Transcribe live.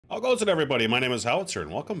How goes it, everybody? My name is Howitzer,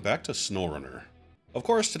 and welcome back to SnowRunner. Of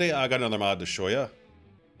course, today I got another mod to show you.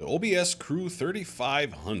 The OBS Crew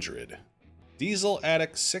 3500. Diesel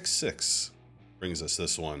Attic 66 brings us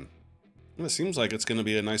this one. And it seems like it's going to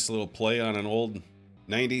be a nice little play on an old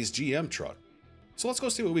 90s GM truck. So let's go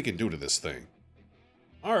see what we can do to this thing.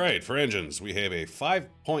 Alright, for engines, we have a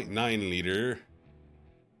 5.9 liter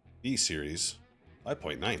B-Series.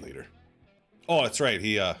 5.9 liter. Oh, that's right,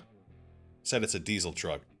 he said it's a diesel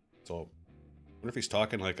truck. So, I wonder if he's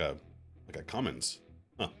talking like a Cummins.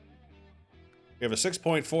 Huh. We have a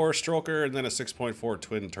 6.4 stroker and then a 6.4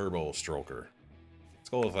 twin turbo stroker. Let's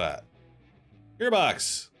go with that.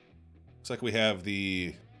 Gearbox. Looks like we have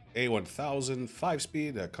the A1000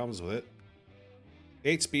 5-speed that comes with it.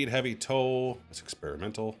 8-speed heavy tow. That's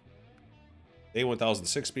experimental. A1000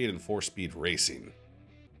 6-speed and 4-speed racing.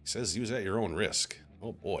 He says use at your own risk.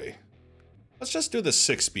 Oh boy. Let's just do the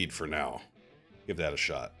 6-speed for now. Give that a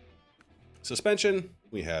shot. Suspension,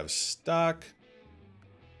 we have stock,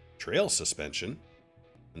 trail suspension,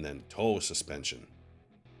 and then tow suspension.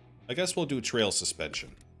 I guess we'll do trail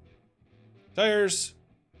suspension. Tires,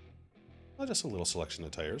 well, just a little selection of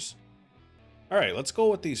tires. All right, let's go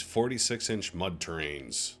with these 46-inch mud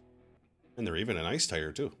terrains. And they're even an ice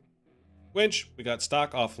tire too. Winch, we got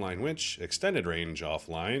stock offline winch, extended range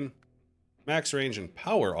offline, max range and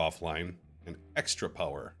power offline, and extra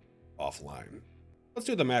power offline. Let's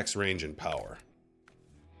do the max range and power.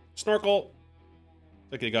 Snorkel.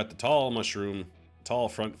 Looks like you got the tall mushroom, tall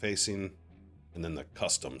front facing, and then the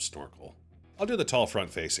custom snorkel. I'll do the tall front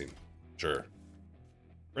facing. Sure.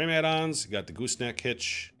 Frame add-ons, you got the gooseneck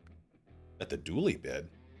hitch. Got the dually bed.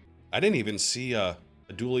 I didn't even see a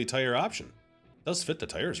dually tire option. It does fit the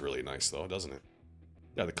tires really nice though, doesn't it?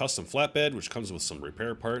 Got the custom flatbed, which comes with some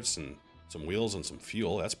repair parts and some wheels and some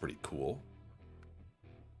fuel. That's pretty cool.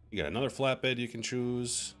 You got another flatbed you can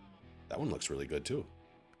choose. That one looks really good too.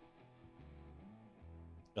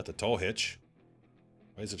 Got the tow hitch.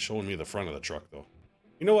 Why is it showing me the front of the truck though?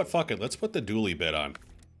 You know what? Fuck it. Let's put the dually bed on.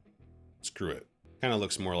 Screw it. Kind of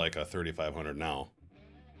looks more like a 3500 now,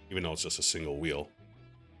 even though it's just a single wheel.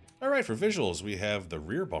 All right, for visuals, we have the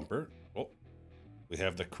rear bumper. Oh, we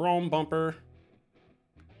have the chrome bumper.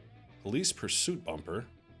 Police pursuit bumper.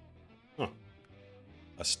 Huh.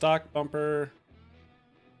 A stock bumper.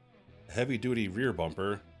 Heavy duty rear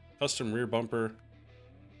bumper, custom rear bumper,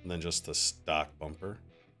 and then just the stock bumper.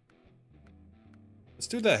 Let's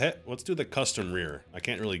do the custom rear. I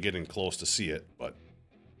can't really get in close to see it, but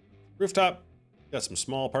rooftop, got some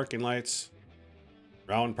small parking lights,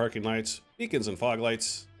 round parking lights, beacons and fog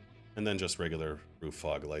lights, and then just regular roof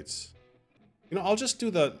fog lights. You know, I'll just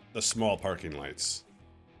do the small parking lights.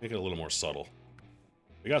 Make it a little more subtle.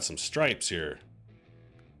 We got some stripes here.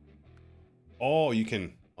 Oh, you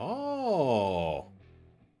can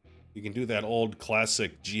do that old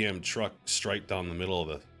classic GM truck stripe down the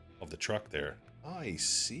middle of the truck there. I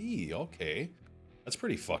see. Okay. That's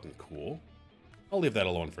pretty fucking cool. I'll leave that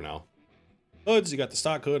alone for now. Hoods, you got the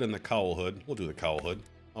stock hood and the cowl hood. We'll do the cowl hood.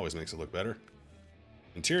 Always makes it look better.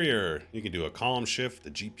 Interior, you can do a column shift,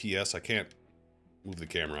 the GPS. I can't move the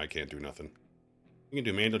camera. I can't do nothing. You can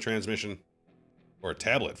do manual transmission or a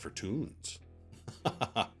tablet for tunes.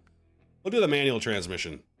 We'll do the manual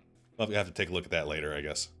transmission. We'll have to take a look at that later, I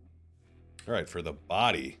guess. All right, for the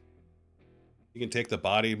body. You can take the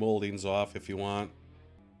body moldings off if you want.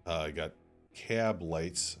 You got cab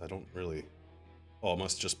lights. I don't really... Oh, it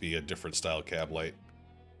must just be a different style cab light.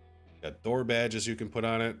 Got door badges you can put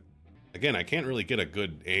on it. Again, I can't really get a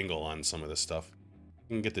good angle on some of this stuff.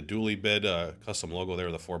 You can get the dually bed custom logo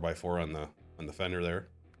there, the 4x4 on the fender there.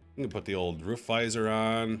 You can put the old roof visor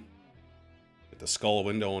on. Get the skull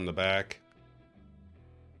window in the back.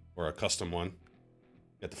 Or a custom one.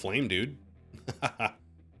 Got the flame dude.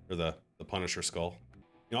 Or the Punisher skull.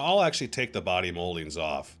 You know, I'll actually take the body moldings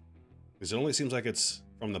off. Because it only seems like it's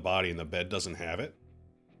from the body and the bed doesn't have it.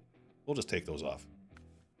 We'll just take those off.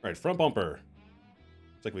 Alright, front bumper.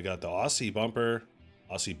 Looks like we got the Aussie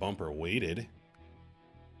bumper weighted.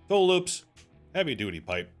 Tow loops. Heavy duty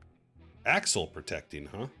pipe. Axle protecting,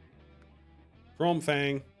 huh? Chrome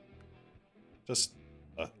fang. Just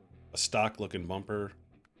a stock looking bumper.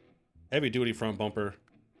 Heavy duty front bumper.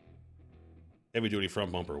 Heavy duty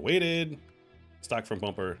front bumper weighted. Stock front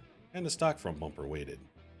bumper. And the stock front bumper weighted.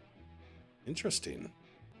 Interesting.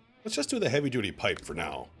 Let's just do the heavy duty pipe for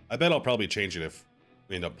now. I bet I'll probably change it if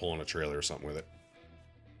we end up pulling a trailer or something with it.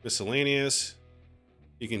 Miscellaneous.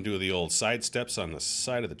 You can do the old side steps on the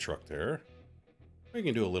side of the truck there. Or you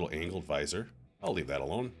can do a little angled visor. I'll leave that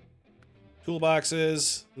alone.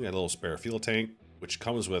 Toolboxes. We got a little spare fuel tank, which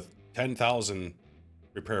comes with 10,000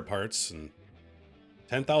 repair parts and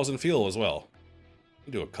 10,000 fuel as well. You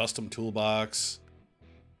can do a custom toolbox.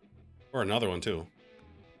 Or another one too.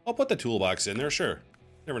 I'll put the toolbox in there, sure.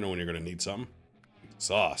 Never know when you're gonna need something.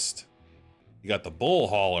 Exhaust. You got the bull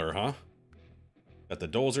hauler, huh? Got the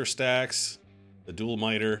dozer stacks, the dual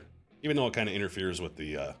miter, even though it kind of interferes with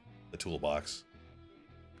the toolbox.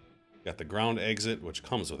 Got the ground exit, which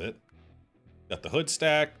comes with it. Got the hood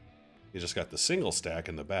stack. You just got the single stack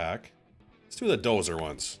in the back. Let's do the dozer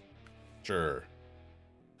ones. Sure.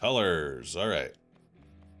 Colors, all right.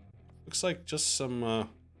 Looks like just some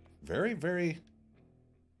very, very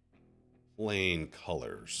plain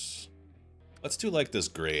colors. Let's do like this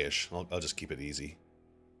grayish. I'll just keep it easy.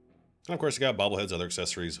 And of course, you got bobbleheads, other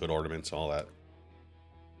accessories, hood ornaments, all that.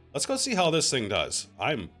 Let's go see how this thing does.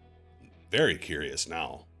 I'm very curious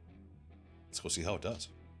now. Let's go see how it does.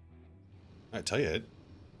 I tell you,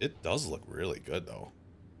 it does look really good, though.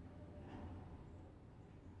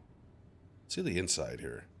 Let's see the inside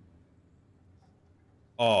here.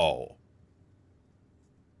 Oh.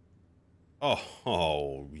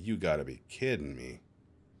 Oh, you gotta be kidding me.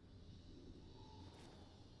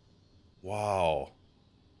 Wow.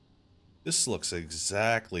 This looks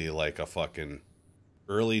exactly like a fucking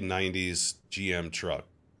early 90s GM truck.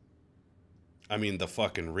 I mean, the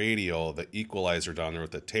fucking radio, the equalizer down there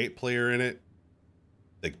with the tape player in it,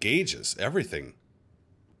 the gauges, everything.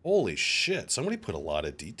 Holy shit, somebody put a lot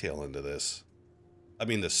of detail into this. I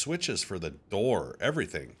mean, the switches for the door,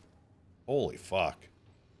 everything. Holy fuck.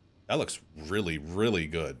 That looks really, really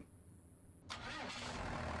good.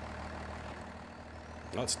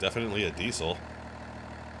 Well, it's definitely a diesel.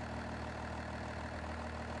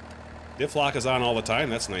 Diff lock is on all the time.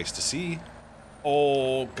 That's nice to see.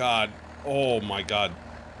 Oh, God. Oh, my God.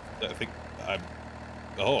 I think I'm...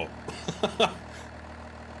 Oh.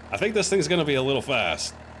 I think this thing's going to be a little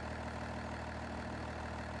fast.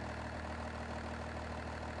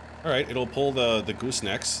 Alright, it'll pull the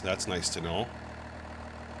goosenecks. That's nice to know.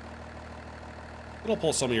 It'll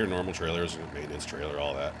pull some of your normal trailers, maintenance trailer,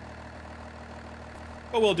 all that.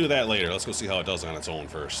 But we'll do that later. Let's go see how it does on its own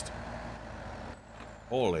first.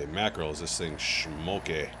 Holy macros, this thing's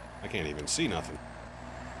smoky. I can't even see nothing.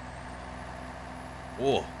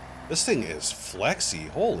 Oh, this thing is flexy.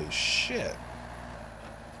 Holy shit.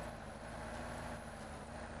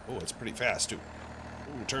 Oh, it's pretty fast, too.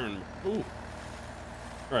 Ooh, turn. Ooh.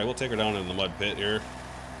 Alright, we'll take her down in the mud pit here.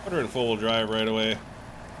 Put her in full drive right away.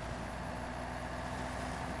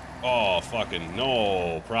 Oh, fucking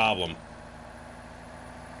no problem.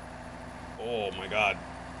 Oh, my God.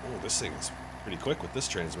 Oh, this thing is pretty quick with this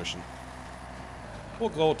transmission. We'll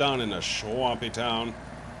go down in a swampy town.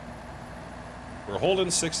 We're holding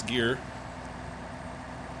 6th gear.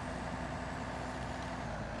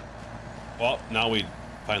 Well, now we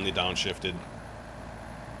finally downshifted.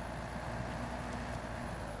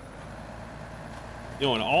 You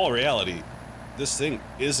know, in all reality, this thing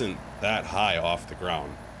isn't that high off the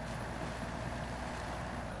ground.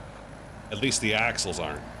 At least the axles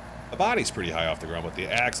aren't. The body's pretty high off the ground, but the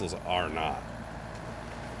axles are not.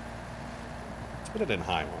 Let's put it in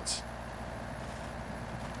high once.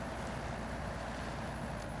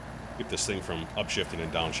 Keep this thing from upshifting and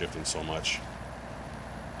downshifting so much.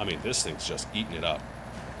 I mean, this thing's just eating it up.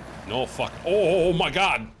 No fuck. Oh my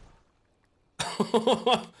God!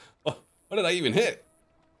 What did I even hit?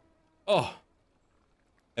 Oh.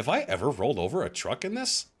 Have I ever rolled over a truck in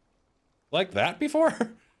this? Like that before?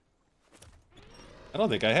 I don't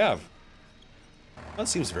think I have. That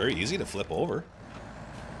seems very easy to flip over.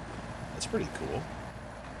 That's pretty cool.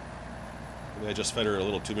 Maybe I just fed her a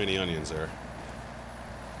little too many onions there.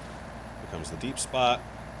 Here comes the deep spot.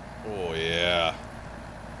 Oh yeah.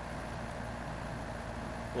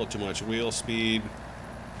 A little too much wheel speed.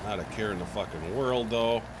 Not a care in the fucking world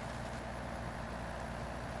though.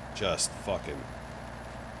 Just fucking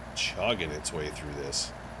chugging its way through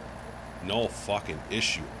this. No fucking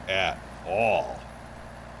issue at all.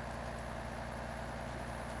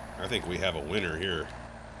 I think we have a winner here.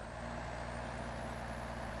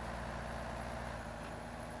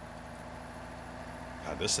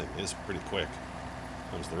 God, this thing is pretty quick.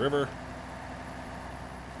 Comes the river.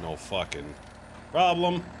 No fucking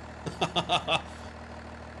problem.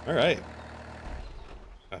 Alright.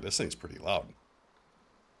 God, this thing's pretty loud.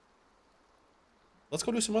 Let's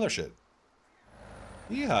go do some other shit.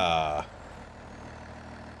 Yeah.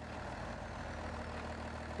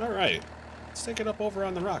 Alright. Let's take it up over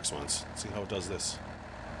on the rocks once. See how it does this.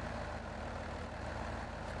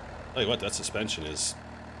 Tell you what, that suspension is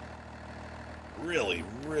really,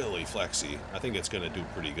 really flexy. I think it's going to do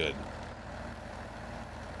pretty good.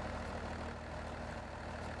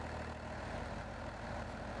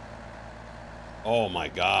 Oh my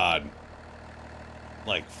god.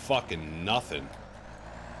 Like fucking nothing.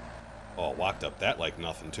 Oh, walked up that like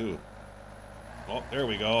nothing too. Oh, there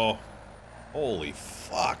we go. Holy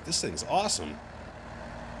fuck, this thing's awesome.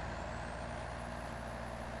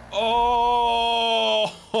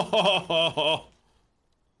 Oh!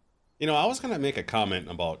 You know, I was gonna make a comment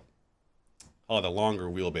about how the longer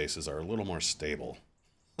wheelbases are a little more stable.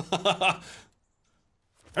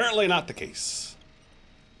 Apparently not the case.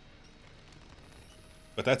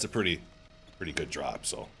 But that's a pretty good drop,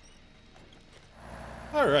 so.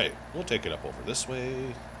 Alright, we'll take it up over this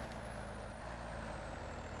way.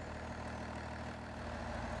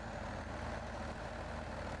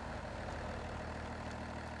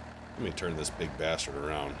 Let me turn this big bastard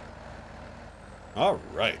around.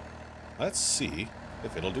 Alright, let's see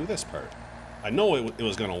if it'll do this part. I know it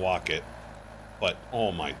was gonna walk it, but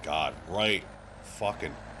oh my god, right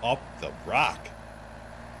fucking up the rock.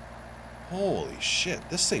 Holy shit,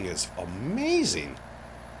 this thing is amazing.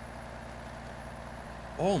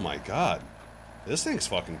 Oh my god, this thing's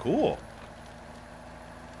fucking cool.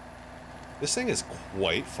 This thing is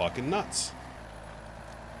quite fucking nuts.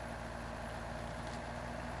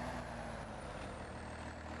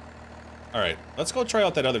 Alright, let's go try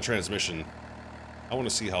out that other transmission. I want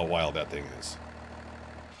to see how wild that thing is.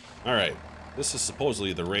 Alright, this is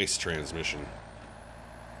supposedly the race transmission.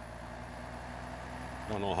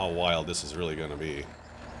 I don't know how wild this is really gonna be.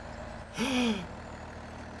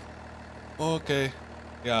 Okay,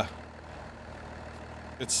 yeah.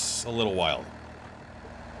 It's a little wild.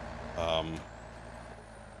 Oh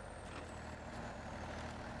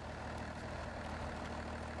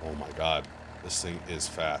my god, this thing is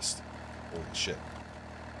fast. Holy shit.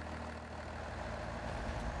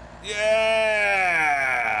 Yeah!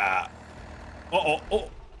 Uh-oh, oh.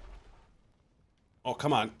 Oh,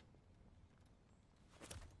 come on.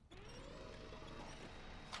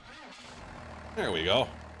 There we go.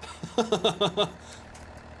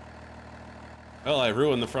 Well, I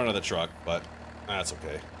ruined the front of the truck, but that's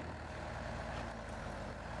okay.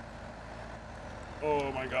 Oh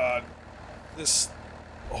my god.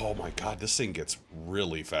 Oh my god, this thing gets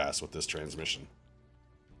really fast with this transmission.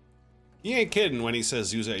 He ain't kidding when he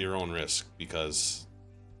says use at your own risk, because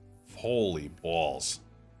holy balls.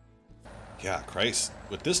 Yeah, Christ.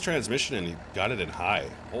 With this transmission and he got it in high,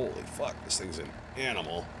 holy fuck, this thing's an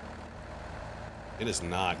animal. It is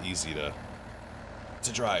not easy to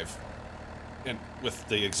drive. And with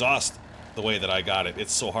the exhaust the way that I got it,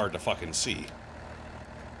 it's so hard to fucking see.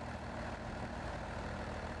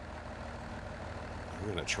 I'm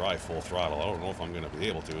gonna try full throttle. I don't know if I'm gonna be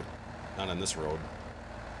able to. Not on this road.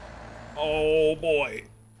 Oh boy.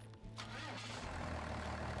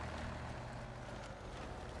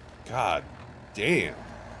 God damn.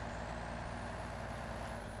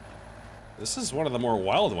 This is one of the more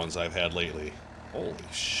wild ones I've had lately. Holy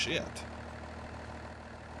shit.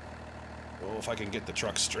 Oh, if I can get the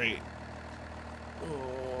truck straight.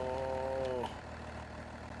 Oh.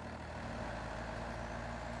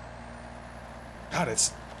 God,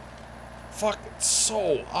 it's fucking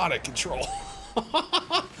so out of control.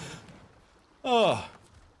 Oh.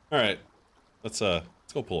 Alright. Let's go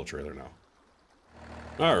pull a trailer now.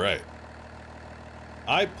 Alright.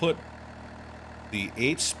 I put the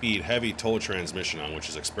 8-speed heavy tow transmission on, which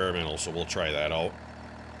is experimental, so we'll try that out.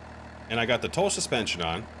 And I got the tow suspension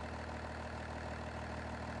on.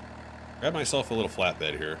 Grab myself a little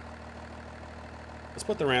flatbed here. Let's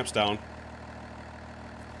put the ramps down.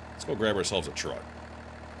 Let's go grab ourselves a truck.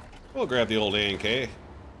 We'll grab the old A&K,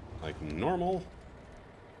 like normal.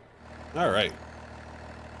 Alright.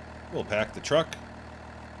 We'll pack the truck.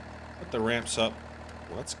 Put the ramps up.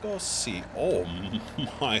 Let's go see. Oh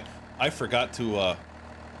my. I forgot to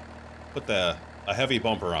put a heavy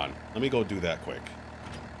bumper on. Let me go do that quick.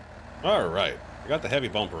 Alright. I got the heavy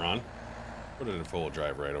bumper on. Put it in full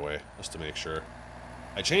drive right away, just to make sure.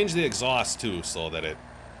 I changed the exhaust too, so that I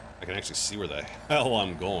can actually see where the hell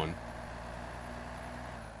I'm going.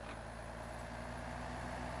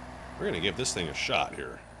 We're gonna give this thing a shot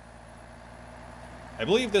here. I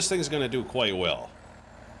believe this thing's gonna do quite well.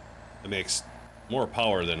 It makes more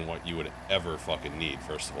power than what you would ever fucking need,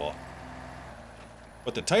 first of all.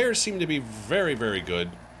 But the tires seem to be very, very good.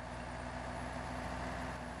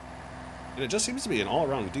 And it just seems to be an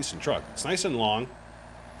all-around decent truck. It's nice and long.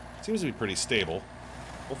 Seems to be pretty stable.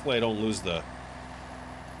 Hopefully I don't lose the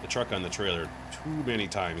truck on the trailer too many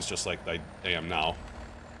times, just like I am now.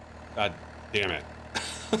 God damn it.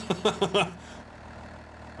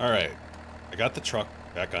 Alright. I got the truck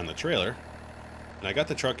back on the trailer. And I got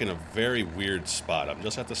the truck in a very weird spot. I'm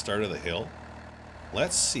just at the start of the hill.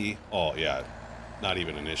 Let's see. Oh, yeah. Not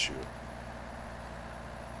even an issue.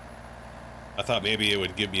 I thought maybe it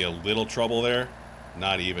would give me a little trouble there.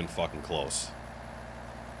 Not even fucking close.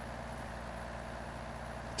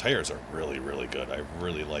 The tires are really, really good. I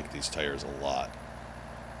really like these tires a lot.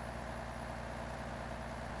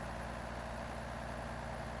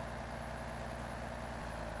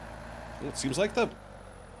 It seems like it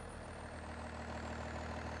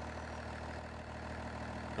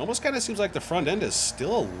almost kind of seems like the front end is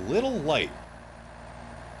still a little light.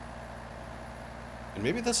 And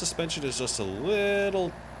maybe the suspension is just a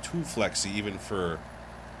little too flexy even for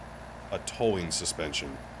a towing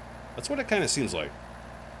suspension. That's what it kind of seems like.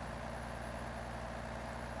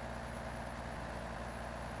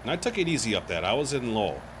 And I took it easy up that. I was in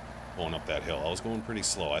low going up that hill. I was going pretty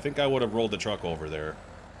slow. I think I would have rolled the truck over there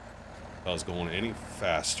if I was going any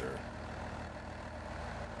faster.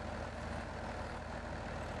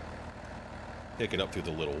 Take it up through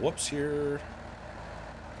the little whoops here.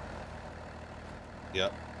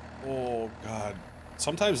 Yep. Oh, God.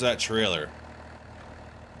 Sometimes that trailer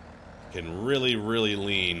can really, really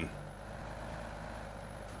lean.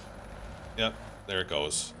 Yep. There it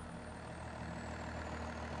goes.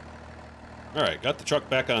 Alright, got the truck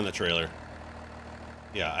back on the trailer.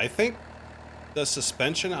 Yeah, I think the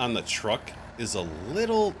suspension on the truck is a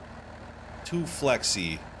little too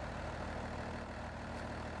flexy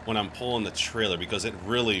when I'm pulling the trailer because it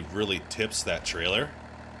really, really tips that trailer.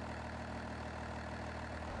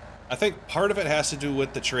 I think part of it has to do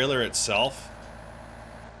with the trailer itself,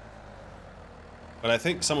 but I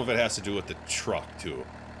think some of it has to do with the truck too.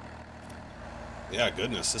 Yeah,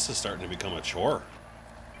 goodness, this is starting to become a chore.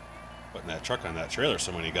 Putting that truck on that trailer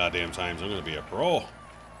so many goddamn times, I'm gonna be a pro.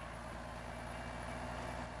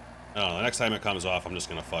 I don't know, the next time it comes off, I'm just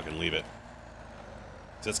gonna fucking leave it.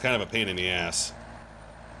 'Cause it's kind of a pain in the ass.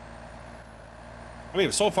 I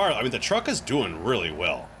mean, so far, I mean, the truck is doing really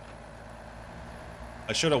well.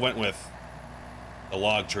 I should have went with the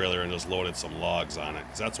log trailer and just loaded some logs on it,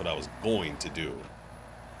 because that's what I was going to do.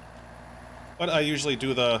 But I usually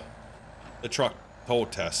do the truck tow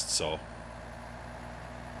test, so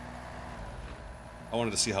I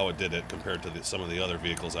wanted to see how it did it compared to some of the other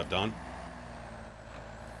vehicles I've done.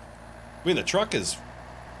 I mean, the truck is...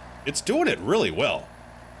 it's doing it really well.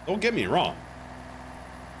 Don't get me wrong.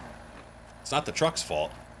 It's not the truck's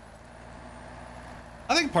fault.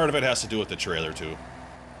 I think part of it has to do with the trailer, too.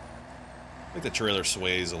 I think the trailer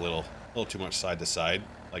sways a little too much side to side.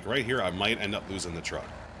 Like right here, I might end up losing the truck.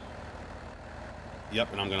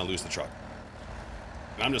 Yep, and I'm going to lose the truck.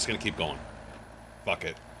 And I'm just going to keep going. Fuck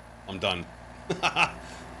it. I'm done.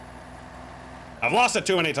 I've lost it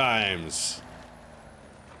too many times.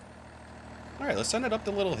 Alright, let's send it up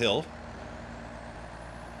the little hill.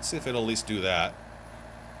 Let's see if it'll at least do that.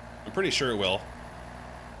 I'm pretty sure it will.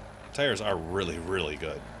 The tires are really, really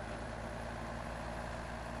good.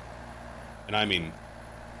 And I mean,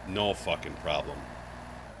 no fucking problem.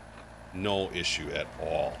 No issue at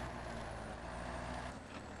all.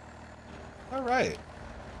 Alright.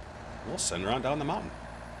 We'll send her on down the mountain.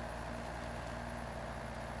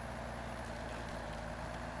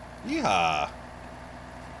 Yeehaw!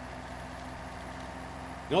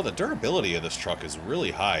 You know, the durability of this truck is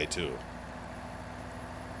really high, too.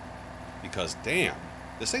 Because, damn,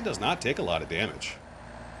 this thing does not take a lot of damage.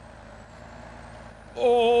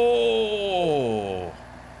 Oh!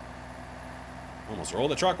 Almost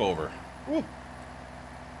rolled the truck over. Woo.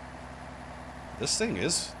 This thing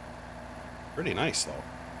is pretty nice, though.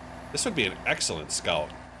 This would be an excellent scout.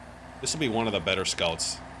 This would be one of the better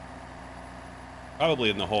scouts. Probably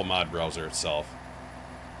in the whole mod browser itself.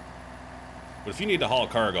 But if you need to haul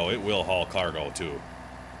cargo, it will haul cargo, too.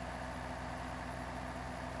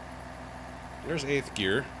 There's 8th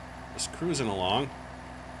gear. Just cruising along.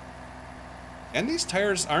 And these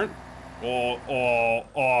tires aren't... Oh,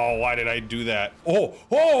 why did I do that? Oh,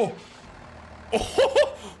 oh!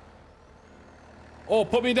 Oh, oh,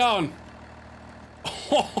 put me down.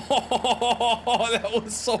 Oh, that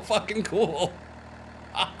was so fucking cool.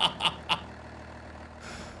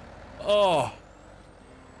 Oh.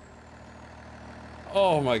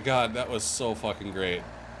 Oh my god, that was so fucking great.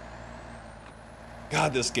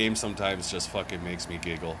 God, this game sometimes just fucking makes me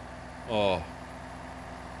giggle. Oh.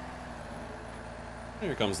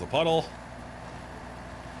 Here comes the puddle.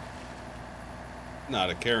 Not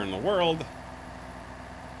a care in the world.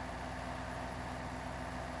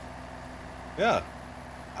 Yeah.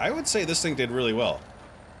 I would say this thing did really well.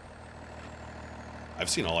 I've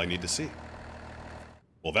seen all I need to see.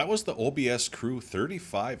 Well, that was the OBS Crew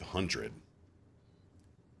 3500.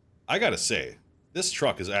 I gotta say, this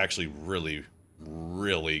truck is actually really,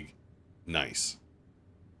 really nice.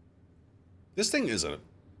 This thing is an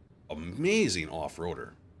amazing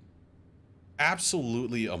off-roader.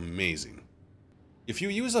 absolutely amazing. If you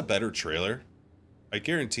use a better trailer, I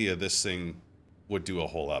guarantee you this thing would do a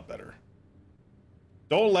whole lot better.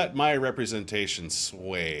 Don't let my representation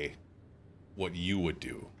sway what you would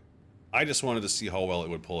do. I just wanted to see how well it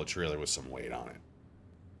would pull a trailer with some weight on it.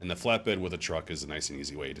 And the flatbed with a truck is a nice and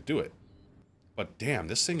easy way to do it. But damn,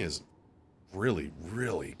 this thing is really,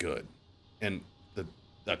 really good. And the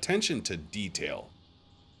attention to detail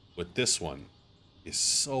with this one is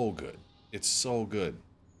so good. It's so good.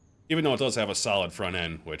 Even though it does have a solid front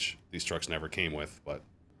end, which these trucks never came with, but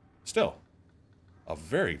still, a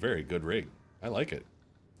very, very good rig. I like it.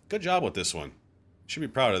 Good job with this one. You should be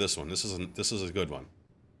proud of this one. This is a good one.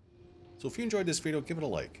 So if you enjoyed this video, give it a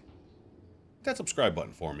like. Hit that subscribe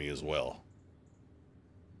button for me as well.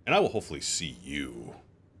 And I will hopefully see you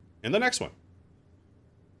in the next one.